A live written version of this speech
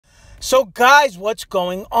So guys, what's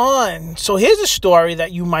going on? So here's a story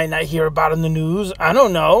that you might not hear about in the news. I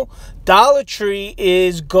don't know. Dollar Tree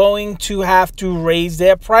is going to have to raise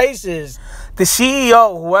their prices. The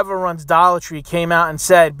CEO, whoever runs Dollar Tree, came out and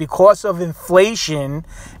said because of inflation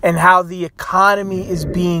and how the economy is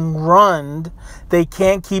being run, they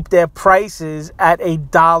can't keep their prices at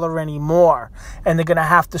 $1 anymore. And they're going to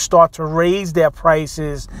have to start to raise their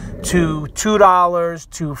prices to $2,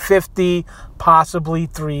 to $2.50, possibly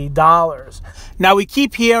 $3. Now, we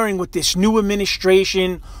keep hearing with this new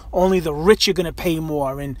administration, only the rich are going to pay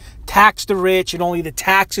more, and tax the rich, and only the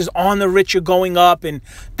taxes on the rich are going up, and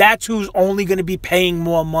that's who's only going to be paying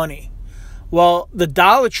more money. Well, the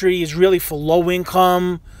Dollar Tree is really for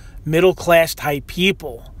low-income, middle-class type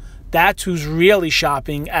people. That's who's really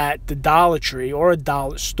shopping at the Dollar Tree or a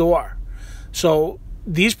dollar store. So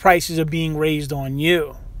these prices are being raised on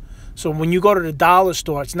you. So when you go to the dollar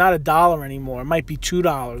store, it's not $1 anymore. It might be $2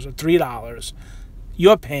 or $3.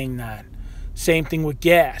 You're paying that. Same thing with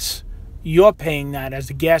gas. You're paying that as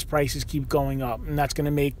the gas prices keep going up. And that's going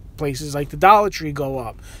to make places like the Dollar Tree go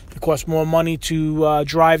up. It costs more money to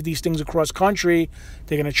drive these things across country.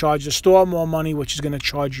 They're going to charge the store more money, which is going to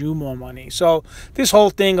charge you more money. So this whole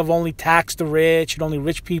thing of only tax the rich and only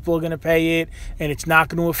rich people are going to pay it, and it's not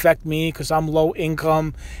going to affect me because I'm low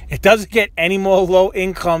income. It doesn't get any more low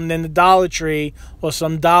income than the Dollar Tree or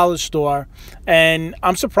some dollar store. And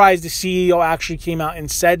I'm surprised the CEO actually came out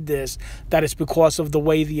and said this, that it's because of the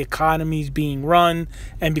way the economy is being run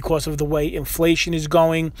and because of the way inflation is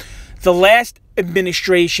going. The last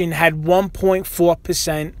administration had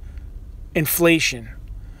 1.4% inflation.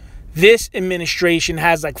 This administration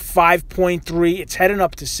has like 5.3. It's heading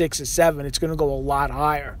up to 6 or 7. It's going to go a lot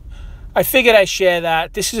higher. I figured I'd share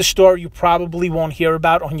that. This is a story you probably won't hear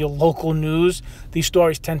about on your local news. These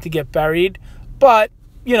stories tend to get buried. But,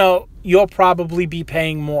 you know, you'll probably be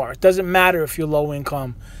paying more. It doesn't matter if you're low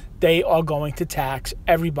income. They are going to tax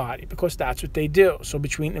everybody because that's what they do. So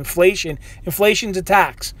between inflation's a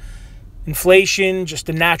tax. Inflation, just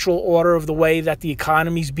the natural order of the way that the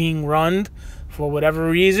economy is being run, for whatever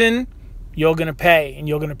reason, you're going to pay, and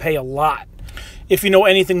you're going to pay a lot. If you know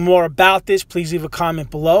anything more about this, please leave a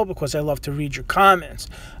comment below because I love to read your comments.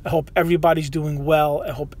 I hope everybody's doing well.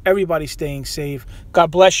 I hope everybody's staying safe.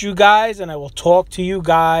 God bless you guys, and I will talk to you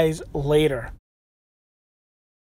guys later.